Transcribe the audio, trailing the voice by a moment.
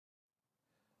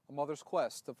A mother's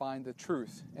quest to find the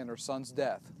truth in her son's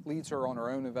death leads her on her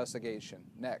own investigation.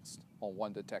 Next on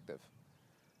One Detective.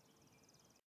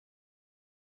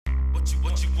 What you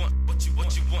want?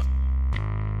 What you want?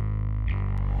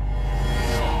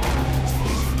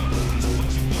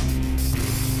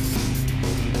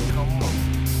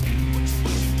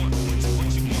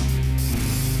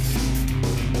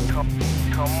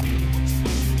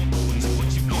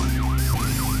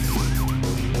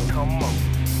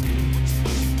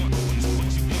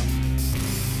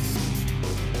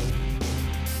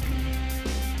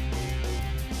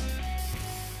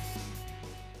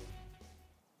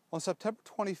 On September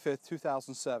 25,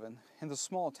 2007, in the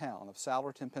small town of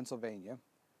Souderton, Pennsylvania,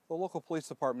 the local police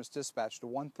department is dispatched to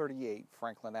 138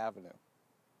 Franklin Avenue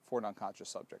for an unconscious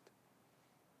subject.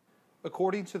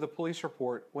 According to the police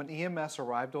report, when EMS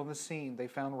arrived on the scene, they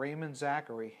found Raymond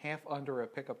Zachary half under a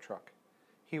pickup truck.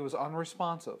 He was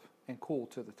unresponsive and cool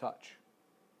to the touch.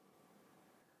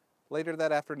 Later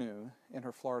that afternoon, in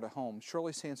her Florida home,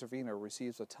 Shirley Sanservino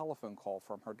receives a telephone call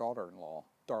from her daughter-in-law,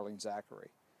 Darlene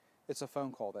Zachary. It's a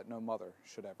phone call that no mother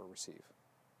should ever receive.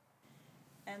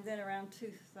 And then around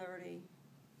 2:30,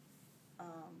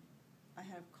 I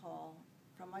had a call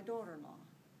from my daughter-in-law.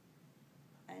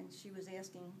 And she was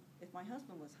asking if my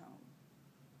husband was home.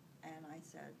 And I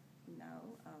said,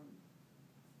 no,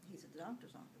 he's at the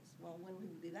doctor's office. Well, when will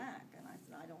he be back? And I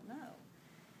said, I don't know.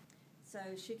 So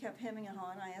she kept hemming and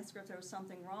hawing. I asked her if there was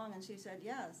something wrong, and she said,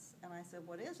 yes. And I said,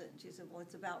 what is it? And she said, well,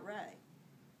 it's about Ray.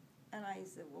 And I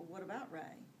said, well, what about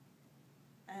Ray?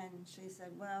 And she said,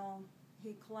 well,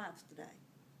 he collapsed today.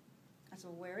 I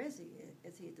said, well, where is he?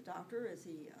 Is he at the doctor? Is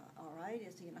he all right?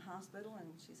 Is he in the hospital? And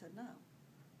she said, no.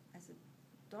 I said,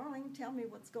 darling, tell me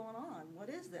what's going on. What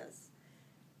is this?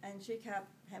 And she kept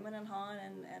hemming and hawing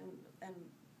and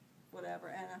whatever.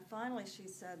 And finally she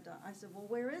said, I said, well,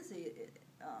 where is he?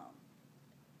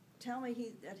 Tell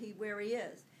me where he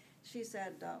is. She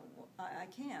said, I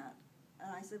can't.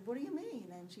 And I said, what do you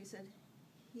mean? And she said,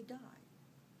 he died.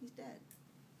 He's dead.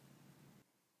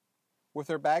 With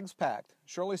their bags packed,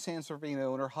 Shirley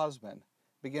Sanservino and her husband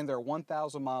begin their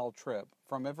 1,000-mile trip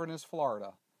from Inverness,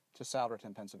 Florida to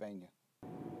Souderton, Pennsylvania.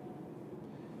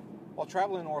 While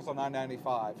traveling north on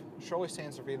I-95, Shirley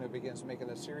Sanservino begins making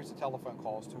a series of telephone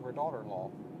calls to her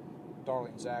daughter-in-law,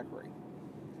 Darlene Zachary.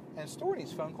 And during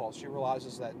these phone calls, she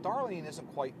realizes that Darlene isn't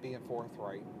quite being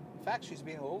forthright. In fact, she's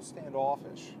being a little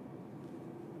standoffish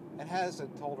and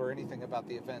hasn't told her anything about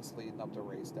the events leading up to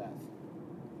Ray's death.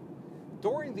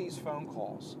 During these phone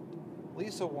calls,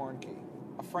 Lisa Warnke,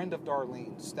 a friend of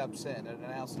Darlene, steps in and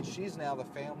announces she's now the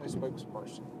family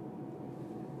spokesperson.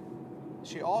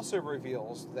 She also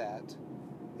reveals that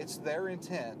it's their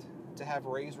intent to have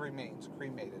Ray's remains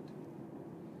cremated.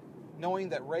 Knowing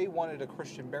that Ray wanted a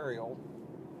Christian burial,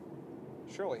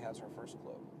 Shirley has her first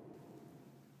clue.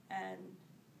 And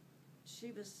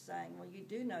she was saying, well, you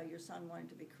do know your son wanted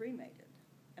to be cremated.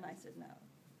 And I said, no,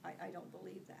 I don't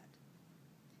believe that.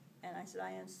 And I said, I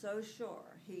am so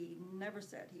sure he never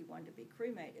said he wanted to be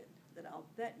cremated that I'll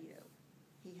bet you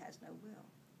he has no will.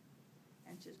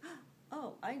 And she said,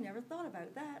 oh, I never thought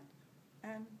about that,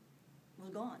 and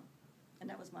was gone. And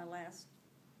that was my last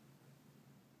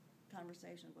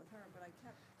conversation with her, but I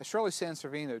kept... As Shirley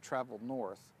Sanservino traveled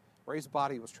north, Ray's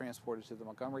body was transported to the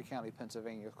Montgomery County,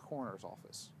 Pennsylvania coroner's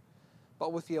office.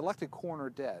 But with the elected coroner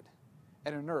dead,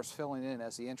 and a nurse filling in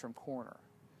as the interim coroner,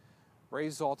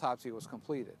 Ray's autopsy was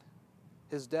completed.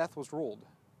 His death was ruled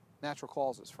natural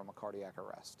causes from a cardiac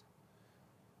arrest.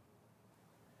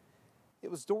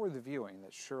 It was during the viewing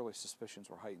that Shirley's suspicions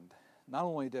were heightened. Not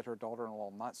only did her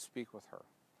daughter-in-law not speak with her,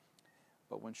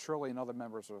 but when Shirley and other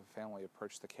members of the family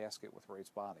approached the casket with Ray's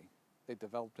body, they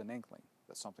developed an inkling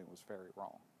that something was very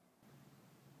wrong.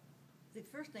 The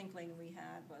first inkling we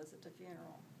had was at the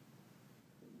funeral.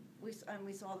 We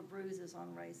saw the bruises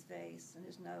on Ray's face, and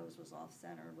his nose was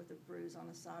off-center with a bruise on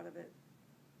the side of it.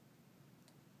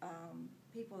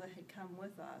 People that had come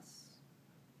with us,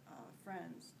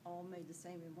 friends, all made the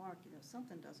same remark,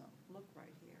 something doesn't look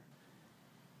right here.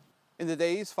 In the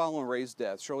days following Ray's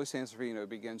death, Shirley Sanservino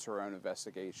begins her own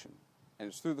investigation. And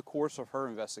it's through the course of her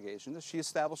investigation that she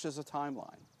establishes a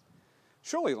timeline.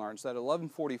 Shirley learns that at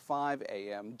 11:45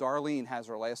 a.m., Darlene has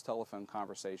her last telephone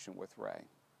conversation with Ray.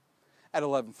 At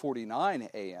 11:49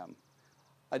 a.m.,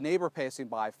 a neighbor passing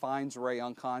by finds Ray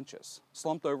unconscious,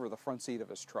 slumped over the front seat of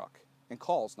his truck, and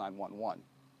calls 911.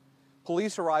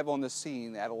 Police arrive on the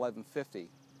scene at 11:50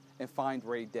 and find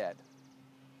Ray dead.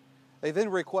 They then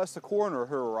request the coroner,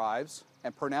 who arrives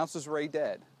and pronounces Ray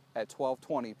dead at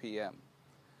 12:20 p.m.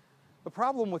 The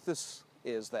problem with this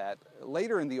is that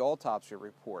later in the autopsy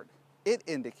report, It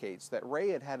indicates that Ray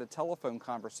had had a telephone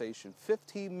conversation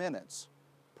 15 minutes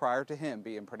prior to him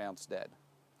being pronounced dead.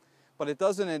 But it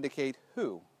doesn't indicate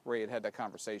who Ray had had that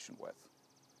conversation with.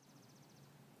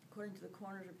 According to the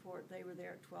coroner's report, they were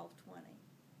there at 12:20.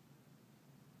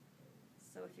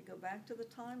 So if you go back to the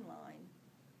timeline,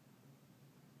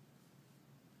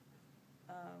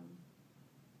 the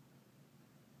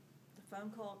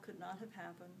phone call could not have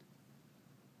happened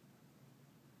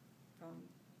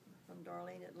from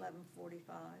Darlene at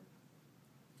 11:45.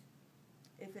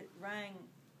 If it rang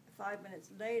 5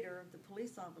 minutes later, the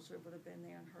police officer would have been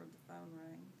there and heard the phone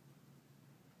ring.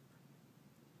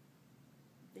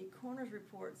 The coroner's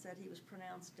report said he was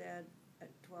pronounced dead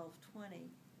at 12:20,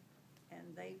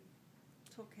 and they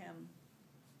took him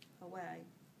away.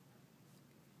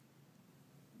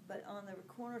 But on the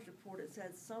coroner's report, it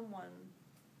said someone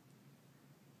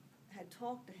had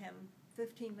talked to him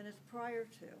 15 minutes prior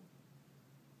to.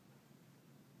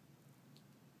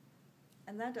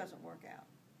 And that doesn't work out.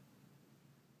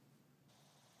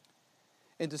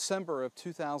 In December of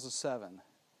 2007,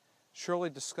 Shirley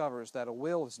discovers that a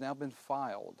will has now been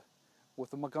filed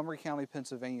with the Montgomery County,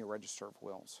 Pennsylvania Register of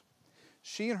Wills.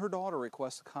 She and her daughter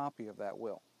request a copy of that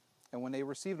will, and when they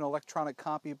receive an electronic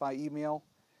copy by email,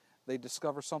 they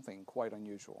discover something quite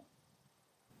unusual.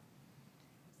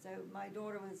 So my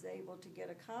daughter was able to get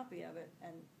a copy of it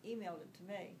and emailed it to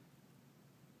me.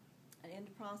 And in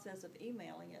the process of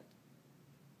emailing it,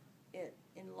 it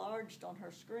enlarged on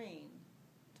her screen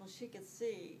till she could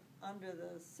see under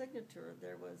the signature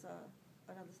there was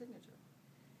another signature.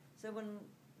 So when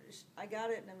I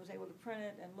got it and was able to print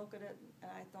it and look at it,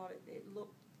 and I thought it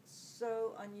looked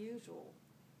so unusual,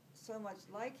 so much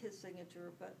like his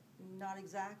signature, but not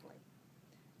exactly,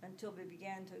 until we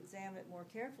began to examine it more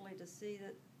carefully to see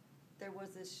that there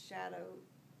was this shadow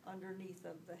underneath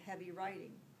of the heavy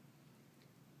writing.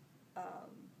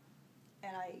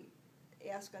 And I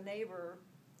asked a neighbor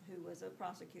who was a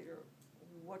prosecutor,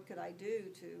 what could I do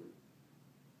to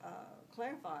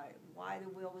clarify why the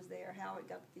will was there, how it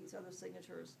got these other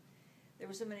signatures. There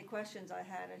were so many questions I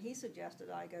had, and he suggested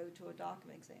I go to a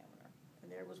document examiner.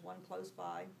 And there was one close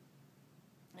by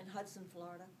in Hudson,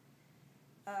 Florida.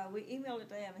 We emailed it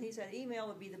to him, and he said email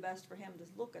would be the best for him to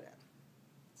look at it.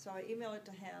 So I emailed it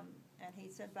to him, and he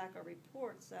sent back a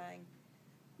report saying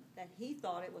that he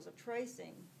thought it was a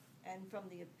tracing, and from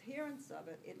the appearance of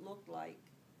it, it looked like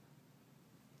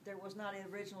there was not an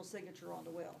original signature on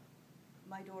the will.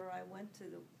 My daughter and I went to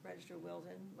the Register of Wills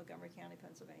in Montgomery County,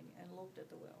 Pennsylvania, and looked at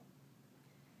the will.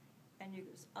 And it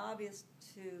was obvious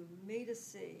to me to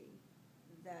see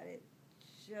that it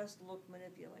just looked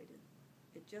manipulated.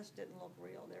 It just didn't look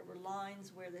real. There were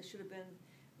lines where there should have been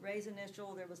Ray's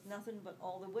initial. There was nothing but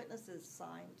all the witnesses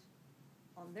signed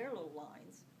on their little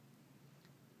lines.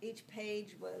 Each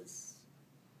page was,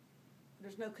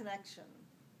 there's no connection.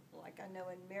 Like I know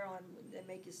in Maryland, they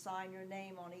make you sign your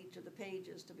name on each of the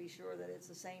pages to be sure that it's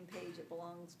the same page it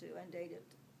belongs to and date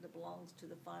it that belongs to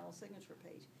the final signature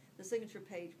page. The signature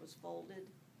page was folded,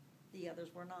 the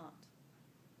others were not.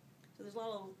 So there's a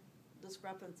lot of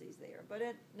discrepancies there. But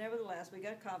nevertheless, we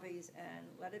got copies and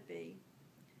let it be.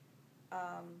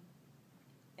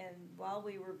 And while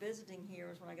we were visiting here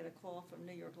is when I got a call from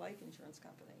New York Life Insurance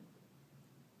Company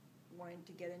wanting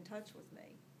to get in touch with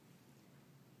me.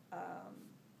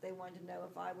 They wanted to know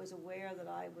if I was aware that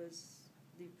I was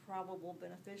the probable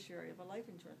beneficiary of a life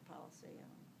insurance policy.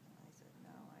 And I said,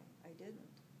 no, I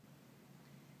didn't.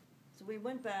 So we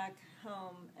went back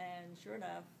home, and sure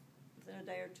enough, within a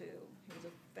day or two, it was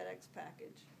a FedEx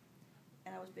package,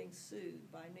 and I was being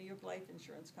sued by New York Life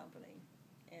Insurance Company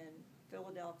in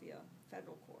Philadelphia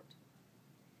federal court.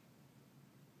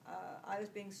 I was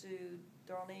being sued,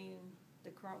 Darlene, the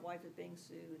current wife, was being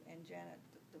sued, and Janet,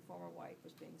 the former wife,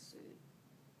 was being sued.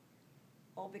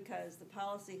 All because the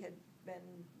policy had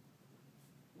been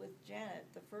with Janet,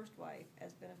 the first wife,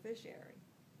 as beneficiary.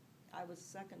 I was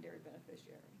secondary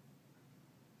beneficiary.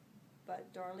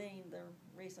 But Darlene, the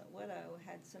recent widow,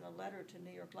 had sent a letter to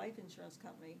New York Life Insurance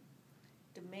Company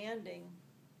demanding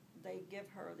they give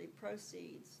her the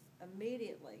proceeds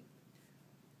immediately,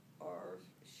 or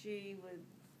she would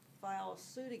file a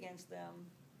suit against them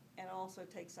and also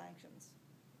take sanctions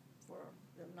for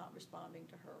them not responding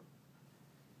to her.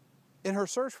 In her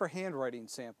search for handwriting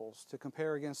samples to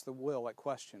compare against the will at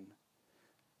question,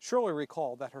 Shirley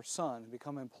recalled that her son had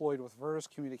become employed with Virtus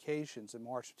Communications in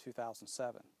March of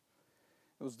 2007.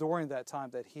 It was during that time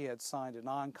that he had signed a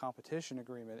non-competition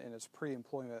agreement in his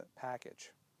pre-employment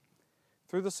package.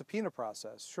 Through the subpoena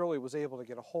process, Shirley was able to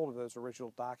get a hold of those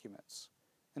original documents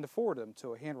and to forward them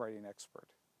to a handwriting expert.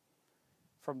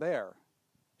 From there,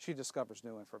 she discovers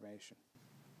new information.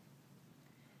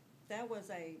 That was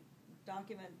a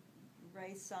document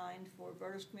Ray signed for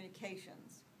Vertus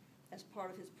Communications as part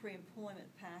of his pre-employment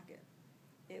packet.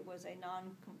 It was a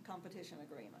non-competition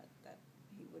agreement that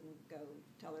he wouldn't go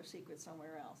tell their secrets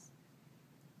somewhere else.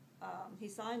 He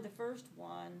signed the first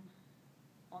one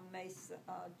on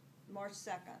March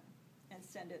 2nd and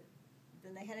sent it.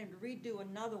 Then they had him to redo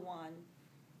another one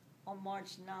on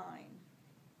March 9,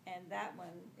 and that one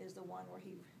is the one where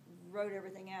he wrote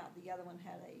everything out. The other one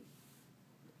had he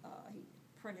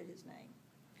printed his name.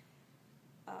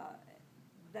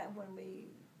 That when we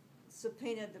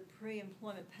subpoenaed the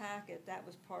pre-employment packet, that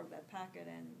was part of that packet,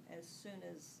 and as soon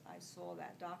as I saw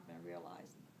that document, I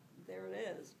realized there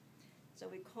it is. So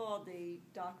we called the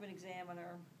document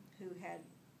examiner who had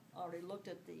already looked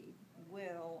at the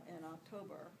will in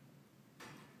October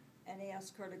and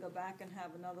asked her to go back and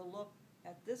have another look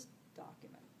at this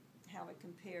document, how it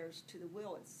compares to the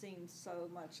will. It seemed so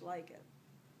much like it.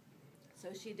 So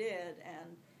she did,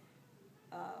 and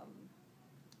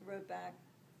wrote back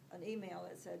an email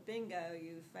that said, bingo,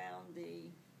 you found the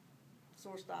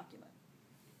source document.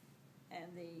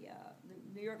 And the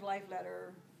New York Life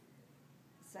letter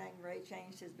saying Ray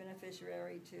changed his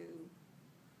beneficiary to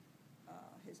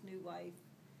his new wife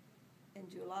in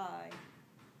July,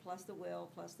 plus the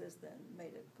will, plus this, then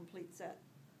made a complete set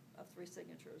of 3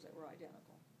 signatures that were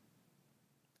identical.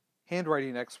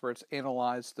 Handwriting experts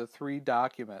analyzed the 3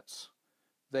 documents.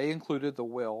 They included the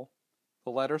will, the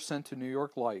letter sent to New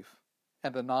York Life,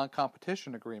 and the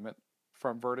non-competition agreement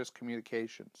from Vertus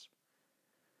Communications.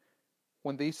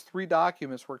 When these 3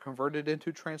 documents were converted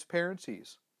into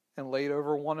transparencies and laid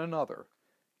over one another,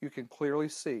 you can clearly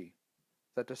see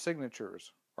that the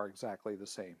signatures are exactly the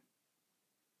same.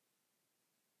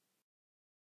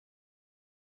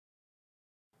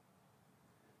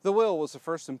 The will was the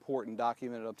first important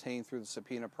document obtained through the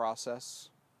subpoena process.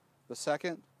 The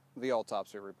second, the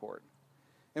autopsy report.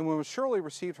 And when Shirley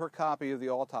received her copy of the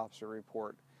autopsy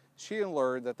report, she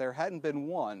learned that there hadn't been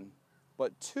 1,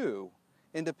 but 2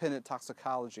 independent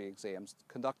toxicology exams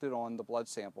conducted on the blood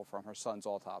sample from her son's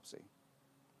autopsy.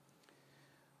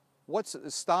 What's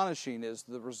astonishing is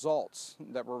the results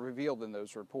that were revealed in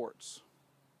those reports.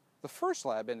 The first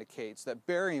lab indicates that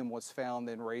barium was found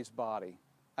in Ray's body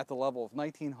at the level of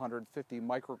 1,950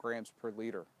 micrograms per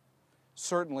liter,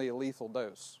 certainly a lethal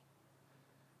dose.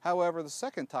 However, the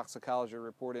second toxicology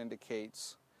report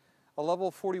indicates a level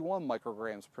of 41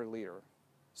 micrograms per liter,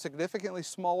 significantly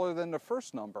smaller than the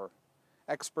first number.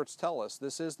 Experts tell us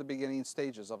this is the beginning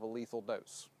stages of a lethal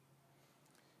dose.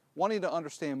 Wanting to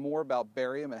understand more about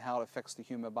barium and how it affects the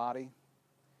human body,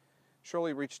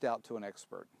 Shirley reached out to an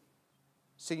expert,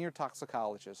 senior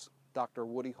toxicologist Dr.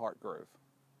 Woody Hartgrove.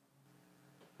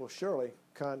 Well, Shirley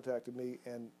contacted me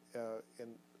in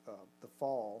the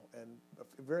fall, and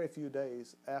very few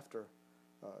days after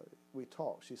we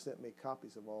talked, she sent me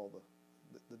copies of all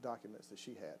the documents that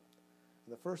she had.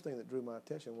 And the first thing that drew my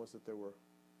attention was that there were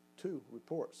 2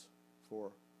 reports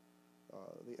for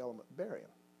the element barium.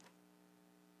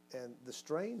 And the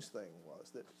strange thing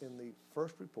was that in the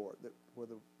first report, where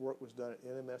the work was done at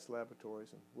NMS Laboratories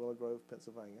in Willow Grove,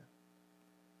 Pennsylvania,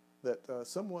 that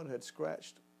someone had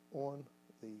scratched on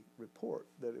the report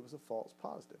that it was a false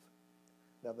positive.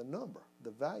 Now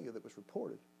the value that was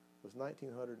reported was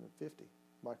 1,950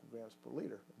 micrograms per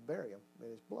liter of barium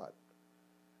in his blood.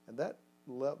 And that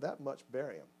much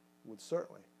barium would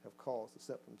certainly have caused the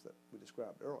symptoms that we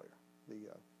described earlier, the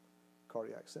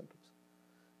cardiac symptoms.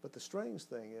 But the strange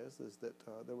thing is that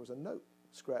there was a note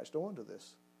scratched onto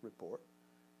this report,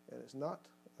 and it's not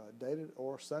dated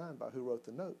or signed by who wrote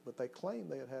the note, but they claim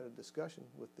they had had a discussion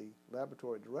with the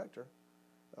laboratory director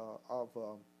of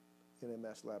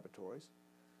NMS Laboratories,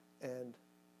 and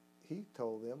he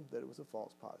told them that it was a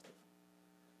false positive.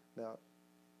 Now,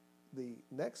 the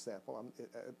next sample,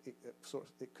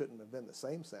 it couldn't have been the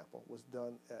same sample, was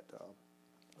done at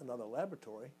another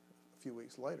laboratory a few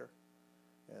weeks later,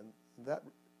 and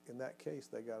in that case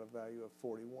they got a value of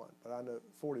 41. But I know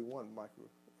 41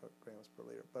 micrograms per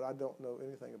liter. But I don't know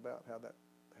anything about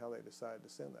how they decided to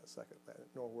send that second,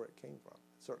 nor where it came from.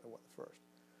 It certainly wasn't the first.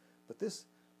 But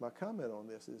my comment on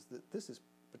this is that this is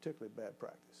particularly bad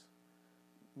practice.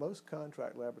 Most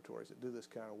contract laboratories that do this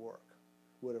kind of work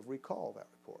would have recalled that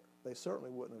report. They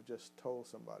certainly wouldn't have just told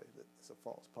somebody that it's a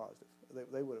false positive.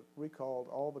 They would have recalled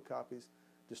all the copies,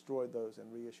 destroyed those,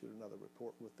 and reissued another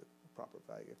report with the proper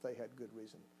value if they had good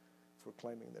reason for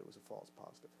claiming that it was a false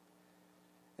positive.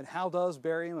 And how does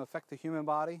barium affect the human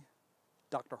body?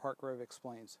 Dr. Hartgrove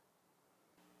explains.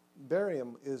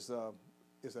 Barium is a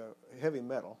heavy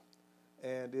metal,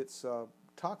 and it's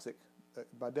toxic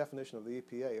by definition of the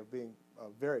EPA, of being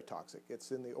very toxic.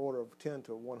 It's in the order of 10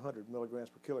 to 100 milligrams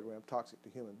per kilogram toxic to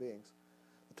human beings.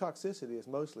 The toxicity is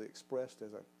mostly expressed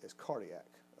as cardiac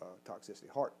toxicity,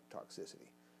 heart toxicity.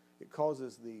 It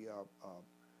causes the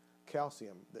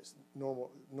calcium that's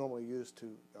normally used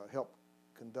to help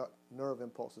conduct nerve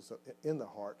impulses in the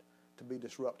heart to be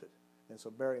disrupted. And so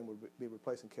barium would be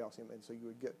replacing calcium, and so you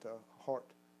would get heart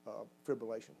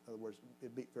fibrillation. In other words,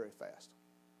 it beat very fast.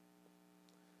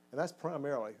 And that's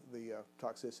primarily the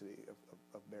toxicity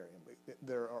of barium.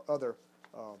 There are other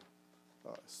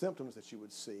symptoms that you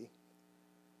would see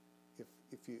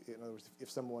in other words, if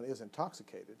someone is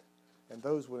intoxicated, and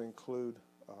those would include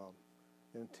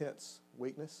intense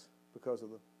weakness because of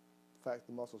the fact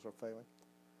the muscles are failing,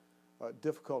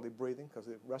 difficulty breathing because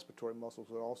the respiratory muscles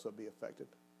would also be affected.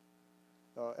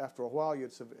 After a while,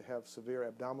 you'd have severe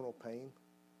abdominal pain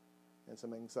and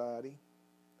some anxiety.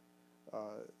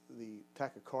 The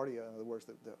tachycardia, in other words,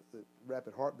 the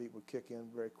rapid heartbeat would kick in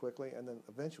very quickly, and then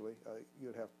eventually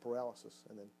you'd have paralysis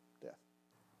and then death.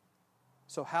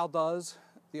 So how does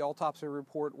the autopsy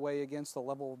report weigh against the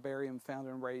level of barium found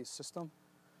in Ray's system?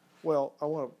 Well, I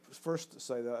want to first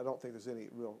say that I don't think there's any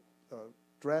real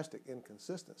drastic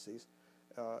inconsistencies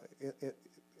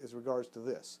as regards to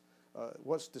this.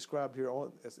 What's described here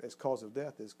as cause of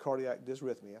death is cardiac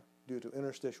dysrhythmia due to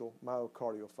interstitial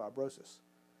myocardial fibrosis.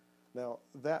 Now,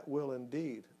 that will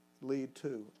indeed lead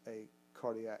to a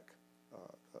cardiac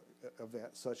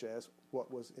event, such as what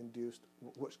was induced,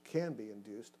 which can be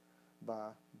induced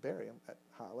by barium at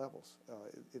high levels.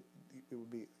 It would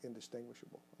be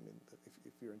indistinguishable. I mean,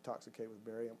 if you're intoxicated with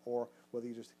barium, or whether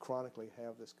you just chronically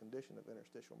have this condition of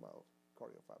interstitial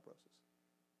myocardial fibrosis.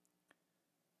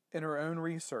 In her own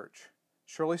research,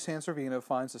 Shirley Sanservino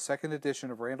finds the second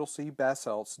edition of Randall C.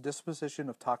 Basselt's Disposition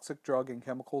of Toxic Drug and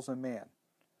Chemicals in Man.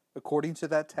 According to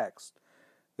that text,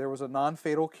 there was a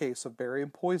non-fatal case of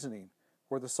barium poisoning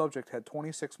where the subject had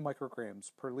 26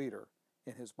 micrograms per liter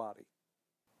in his body.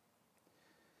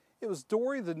 It was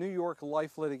during the New York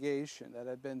life litigation that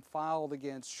had been filed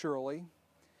against Shirley,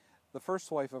 the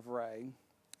first wife of Ray,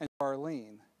 and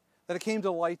Darlene, that it came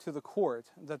to light to the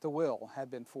court that the will had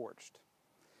been forged.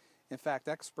 In fact,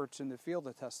 experts in the field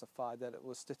had testified that it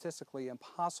was statistically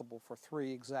impossible for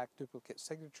 3 exact duplicate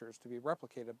signatures to be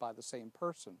replicated by the same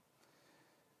person.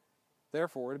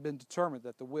 Therefore, it had been determined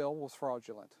that the will was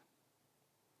fraudulent.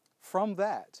 From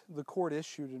that, the court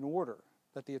issued an order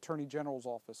that the Attorney General's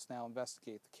office now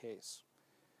investigate the case.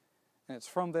 And it's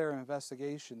from their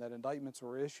investigation that indictments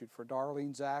were issued for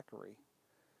Darlene Zachary,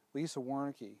 Lisa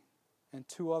Warnke, and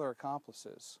 2 other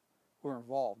accomplices who were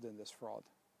involved in this fraud.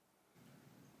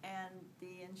 And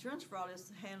the insurance fraud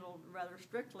is handled rather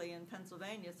strictly in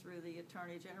Pennsylvania through the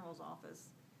Attorney General's office.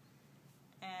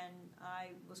 And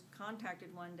I was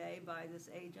contacted one day by this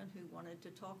agent who wanted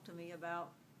to talk to me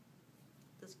about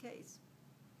this case.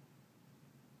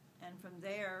 And from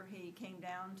there, he came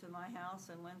down to my house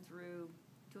and went through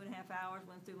 2.5 hours,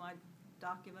 went through my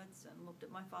documents and looked at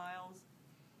my files.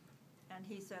 And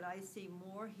he said, I see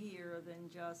more here than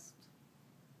just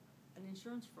an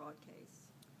insurance fraud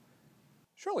case.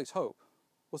 Shirley's hope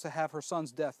was to have her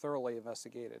son's death thoroughly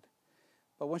investigated.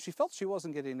 But when she felt she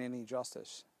wasn't getting any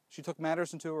justice, she took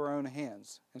matters into her own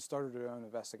hands and started her own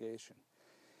investigation.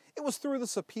 It was through the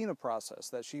subpoena process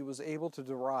that she was able to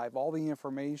derive all the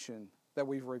information that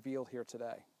we've revealed here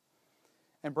today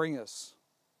and bring us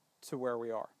to where we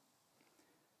are.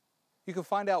 You can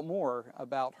find out more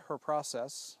about her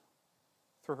process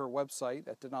through her website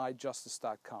at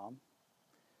deniedjustice.com,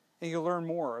 and you can learn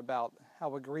more about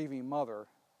how a grieving mother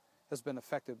has been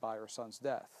affected by her son's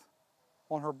death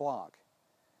on her blog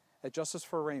at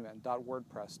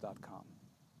justiceforraymond.wordpress.com.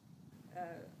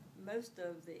 Most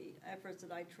of the efforts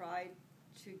that I tried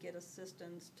to get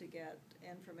assistance, to get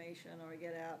information or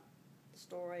get out the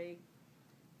story,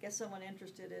 get someone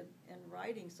interested in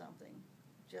writing something,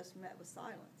 just met with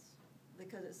silence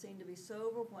because it seemed to be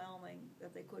so overwhelming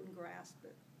that they couldn't grasp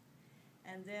it.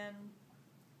 And then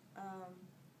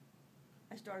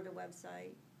I started a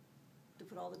website to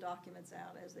put all the documents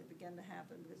out as they began to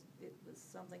happen because it was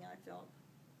something I felt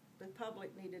the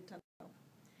public needed to know.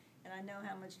 And I know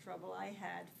how much trouble I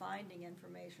had finding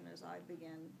information as I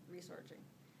began researching.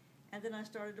 And then I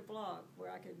started a blog where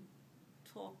I could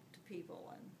talk to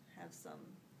people and have some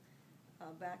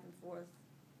back and forth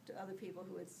to other people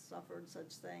who had suffered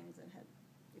such things and had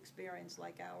experience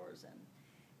like ours. And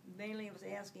mainly I was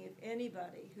asking if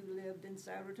anybody who lived in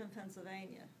Southerton,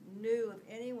 Pennsylvania knew of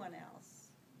anyone else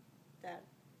that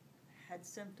had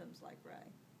symptoms like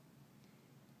Ray.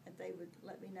 And they would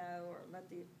let me know or let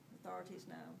the authorities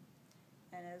know.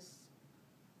 And as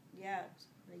yet,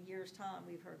 in a year's time,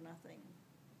 we've heard nothing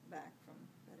back from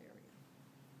that area.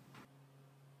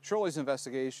 Shirley's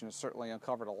investigation has certainly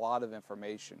uncovered a lot of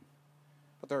information,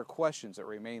 but there are questions that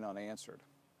remain unanswered.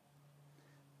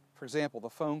 For example, the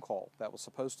phone call that was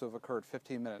supposed to have occurred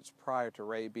 15 minutes prior to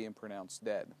Ray being pronounced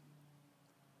dead.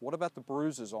 What about the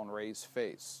bruises on Ray's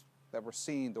face that were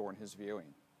seen during his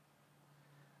viewing?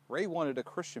 Ray wanted a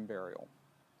Christian burial,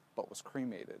 but was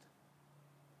cremated.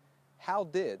 How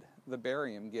did the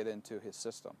barium get into his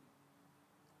system?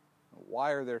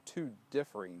 Why are there two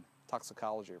differing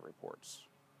toxicology reports?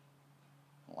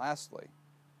 And lastly,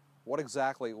 what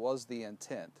exactly was the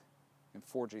intent in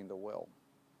forging the will?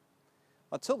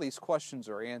 Until these questions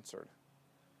are answered,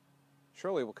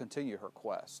 Shirley will continue her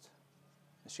quest.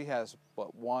 And she has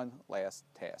but one last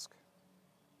task.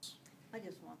 I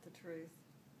just want the truth.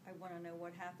 I want to know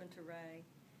what happened to Ray.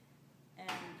 And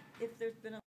if there's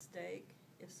been a mistake,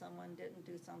 if someone didn't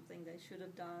do something they should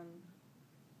have done,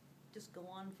 just go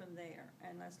on from there.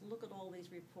 And let's look at all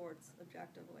these reports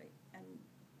objectively and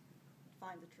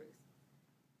find the truth.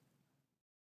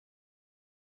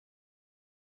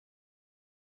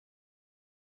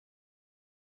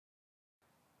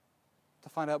 To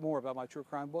find out more about my true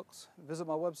crime books, visit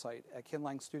my website at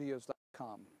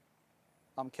kenlangstudios.com.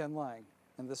 I'm Ken Lang,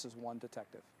 and this is One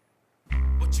Detective.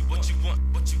 What you want,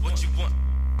 what you want.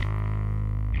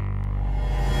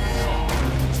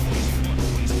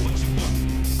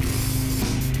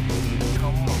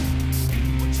 Come on.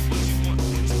 What you want.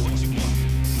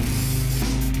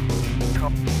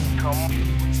 Come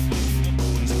on.